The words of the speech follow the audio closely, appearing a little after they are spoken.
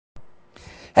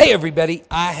Hey everybody,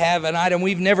 I have an item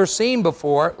we've never seen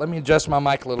before. Let me adjust my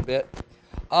mic a little bit.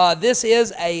 This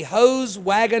is a hose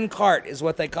wagon cart is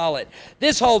what they call it.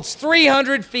 This holds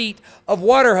 300 feet of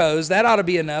water hose. That ought to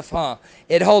be enough, huh?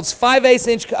 It holds 5/8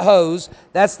 inch hose.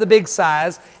 That's the big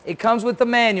size. It comes with the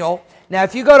manual. Now,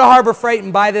 if you go to Harbor Freight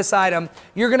and buy this item,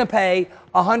 you're going to pay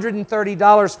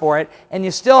 $130 for it, and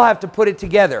you still have to put it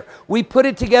together. We put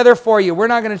it together for you. We're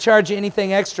not going to charge you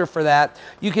anything extra for that.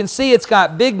 You can see it's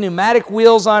got big pneumatic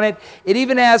wheels on it. It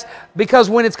even has, because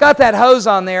when it's got that hose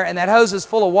on there and that hose is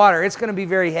full of water, it's going to be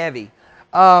very heavy.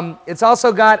 It's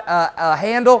also got a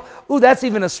handle. Ooh, that's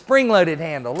even a spring-loaded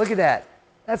handle. Look at that.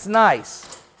 That's nice.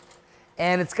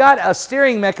 And it's got a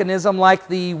steering mechanism like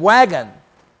the wagon.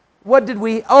 What did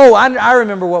we, oh, I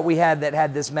remember what we had that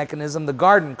had this mechanism, the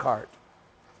garden cart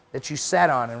that you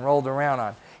sat on and rolled around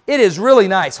on. It is really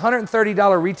nice,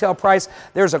 $130 retail price.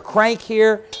 There's a crank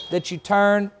here that you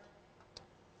turn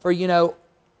for, you know,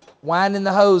 winding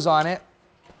the hose on it.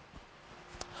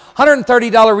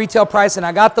 $130 retail price, and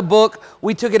I got the book.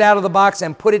 We took it out of the box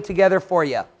and put it together for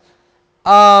you.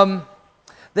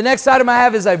 The next item I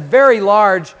have is a very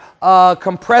large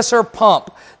compressor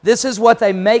pump. This is what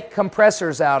they make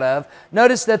compressors out of.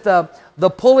 Notice that the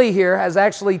pulley here has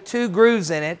actually 2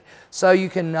 grooves in it, so you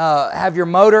can have your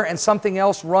motor and something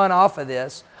else run off of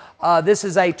this. This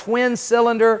is a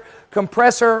twin-cylinder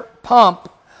compressor pump.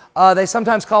 They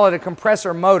sometimes call it a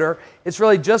compressor motor. It's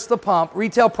really just the pump.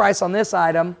 Retail price on this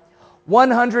item,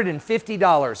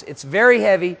 $150. It's very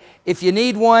heavy. If you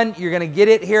need one, you're going to get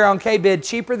it here on KBid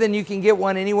cheaper than you can get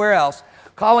one anywhere else.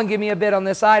 Call and give me a bid on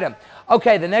this item.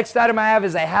 Okay, the next item I have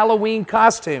is a Halloween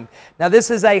costume. Now this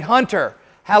is a hunter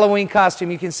Halloween costume.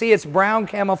 You can see it's brown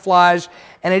camouflage,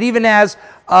 and it even has,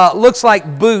 looks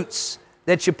like boots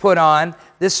that you put on.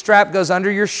 This strap goes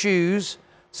under your shoes,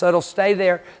 so it'll stay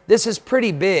there. This is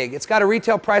pretty big. It's got a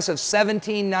retail price of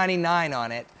 $17.99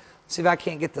 on it. Let's see if I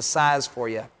can't get the size for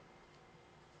you.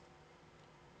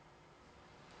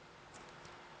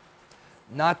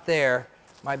 Not there.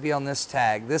 Might be on this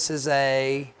tag. This is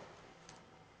a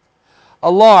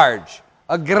large,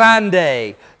 a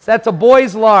grande. So that's a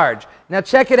boy's large. Now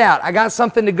check it out. I got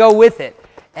something to go with it.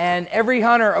 And every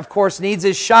hunter, of course, needs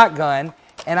his shotgun.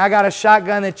 And I got a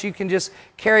shotgun that you can just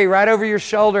carry right over your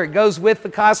shoulder. It goes with the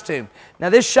costume. Now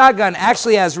this shotgun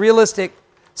actually has realistic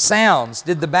sounds.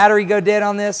 Did the battery go dead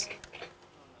on this?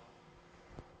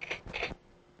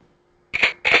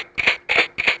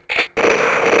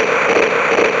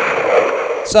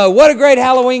 So what a great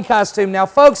Halloween costume. Now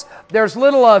folks, there's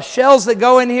little shells that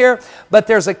go in here, but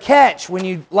there's a catch. When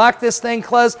you lock this thing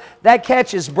closed, that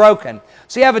catch is broken.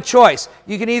 So you have a choice.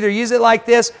 You can either use it like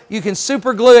this, you can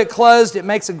super glue it closed. It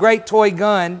makes a great toy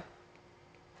gun.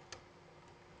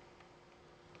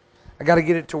 I got to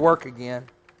get it to work again.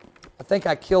 I think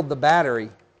I killed the battery.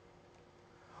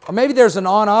 Or maybe there's an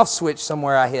on-off switch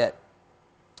somewhere I hit.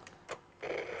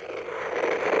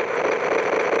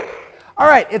 All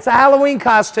right, it's a Halloween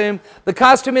costume. The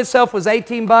costume itself was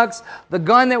 18 bucks. The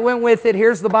gun that went with it,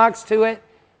 here's the box to it,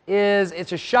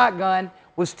 it's a shotgun,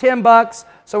 was 10 bucks.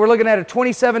 So we're looking at a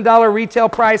 $27 retail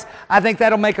price. I think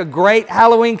that'll make a great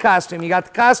Halloween costume. You got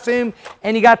the costume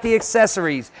and you got the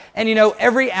accessories. And you know,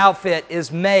 every outfit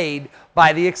is made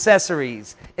by the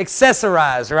accessories.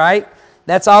 Accessorize, right?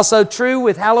 That's also true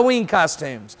with Halloween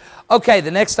costumes. Okay,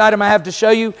 the next item I have to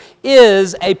show you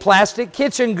is a plastic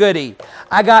kitchen goodie.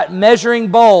 I got measuring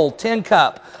bowl, 10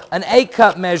 cup, an 8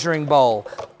 cup measuring bowl.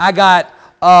 I got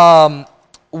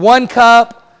 1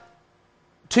 cup,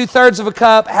 2/3 of a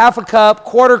cup, half a cup,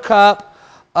 quarter cup,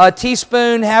 a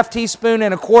teaspoon, half teaspoon,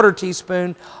 and a quarter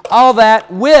teaspoon. All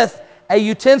that with a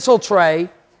utensil tray.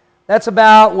 That's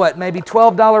about, what, maybe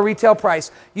 $12 retail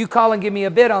price. You call and give me a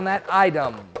bid on that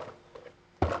item.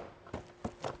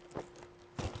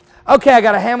 Okay, I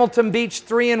got a Hamilton Beach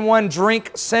 3-in-1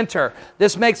 drink center.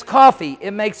 This makes coffee,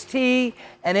 it makes tea,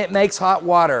 and it makes hot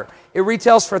water. It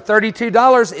retails for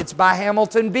 $32. It's by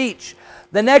Hamilton Beach.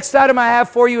 The next item I have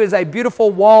for you is a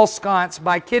beautiful wall sconce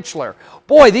by Kichler.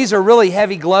 Boy, these are really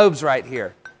heavy globes right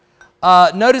here.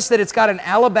 Notice that it's got an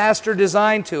alabaster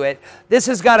design to it. This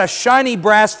has got a shiny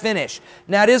brass finish.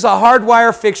 Now, it is a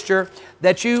hardwire fixture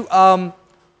that you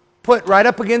put right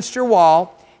up against your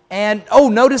wall. And, oh,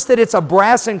 notice that it's a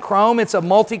brass and chrome. It's a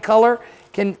multicolor.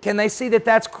 Can they see that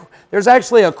there's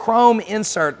actually a chrome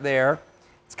insert there.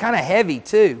 It's kind of heavy,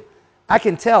 too. I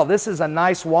can tell this is a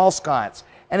nice wall sconce.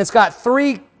 And it's got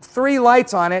three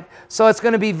lights on it, so it's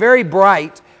going to be very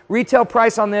bright. Retail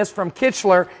price on this from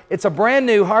Kichler, it's a brand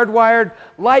new hardwired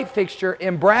light fixture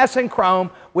in brass and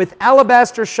chrome with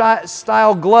alabaster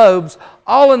style globes,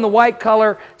 all in the white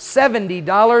color,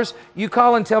 $70. You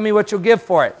call and tell me what you'll give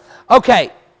for it.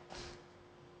 Okay,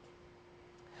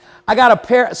 I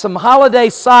got some holiday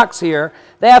socks here.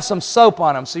 They have some soap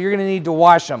on them, so you're going to need to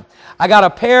wash them. I got a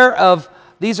pair of,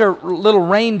 these are little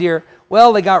reindeer.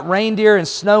 Well, they got reindeer and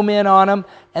snowmen on them.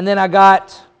 And then I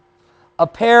got a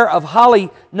pair of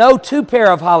two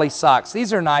pair of holly socks.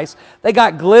 These are nice. They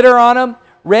got glitter on them,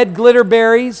 red glitter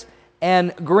berries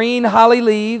and green holly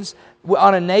leaves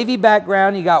on a navy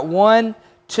background. You got 1,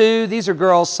 2. These are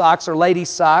girls' socks or ladies'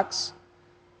 socks.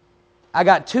 I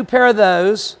got 2 pair of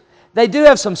those. They do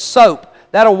have some soap.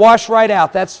 That'll wash right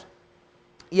out. That's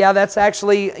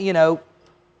actually,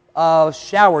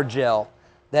 shower gel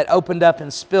that opened up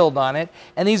and spilled on it.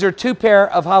 And these are 2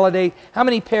 pair of holiday. How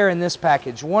many pair in this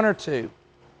package? 1 or 2?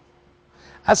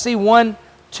 I see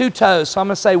 2 toes, so I'm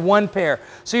going to say 1 pair.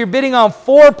 So you're bidding on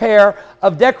 4 pair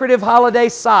of decorative holiday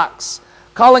socks.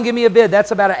 Call and give me a bid.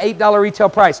 That's about an $8 retail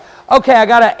price. Okay, I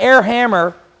got an air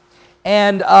hammer,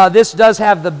 and this does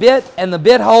have the bit and the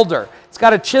bit holder. It's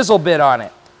got a chisel bit on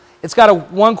it. It's got a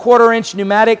 1/4 inch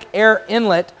pneumatic air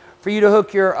inlet for you to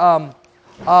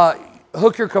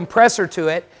hook your compressor to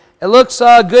it. It looks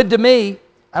good to me.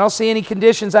 I don't see any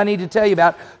conditions I need to tell you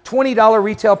about. $20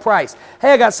 retail price.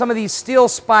 Hey, I got some of these steel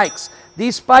spikes.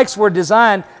 These spikes were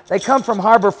designed, they come from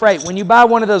Harbor Freight. When you buy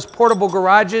one of those portable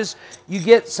garages, you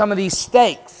get some of these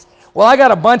stakes. Well, I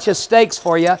got a bunch of stakes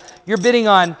for you. You're bidding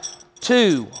on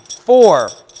 2, 4,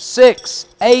 6,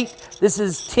 8. This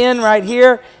is 10 right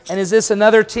here. And is this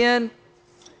another 10?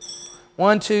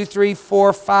 1, 2, 3,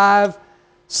 4, 5,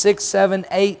 6, 7,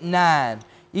 8, 9.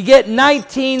 You get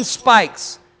 19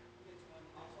 spikes.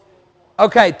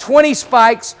 Okay, 20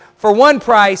 spikes for one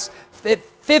price,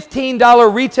 $15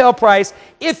 retail price,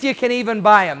 if you can even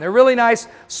buy them. They're really nice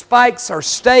spikes or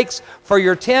stakes for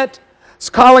your tent.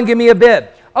 So call and give me a bid.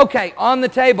 Okay, on the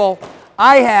table,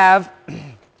 I have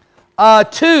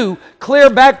 2 clear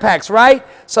backpacks, right?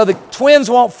 So the twins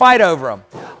won't fight over them.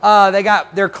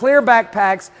 They're clear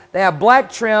backpacks. They have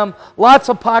black trim, lots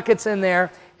of pockets in there,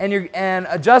 and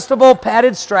adjustable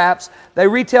padded straps. They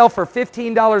retail for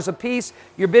 $15 a piece.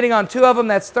 You're bidding on 2 of them.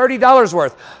 That's $30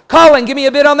 worth. Call and give me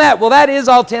a bid on that. Well, that is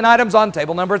all 10 items on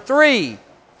table number 3.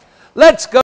 Let's go.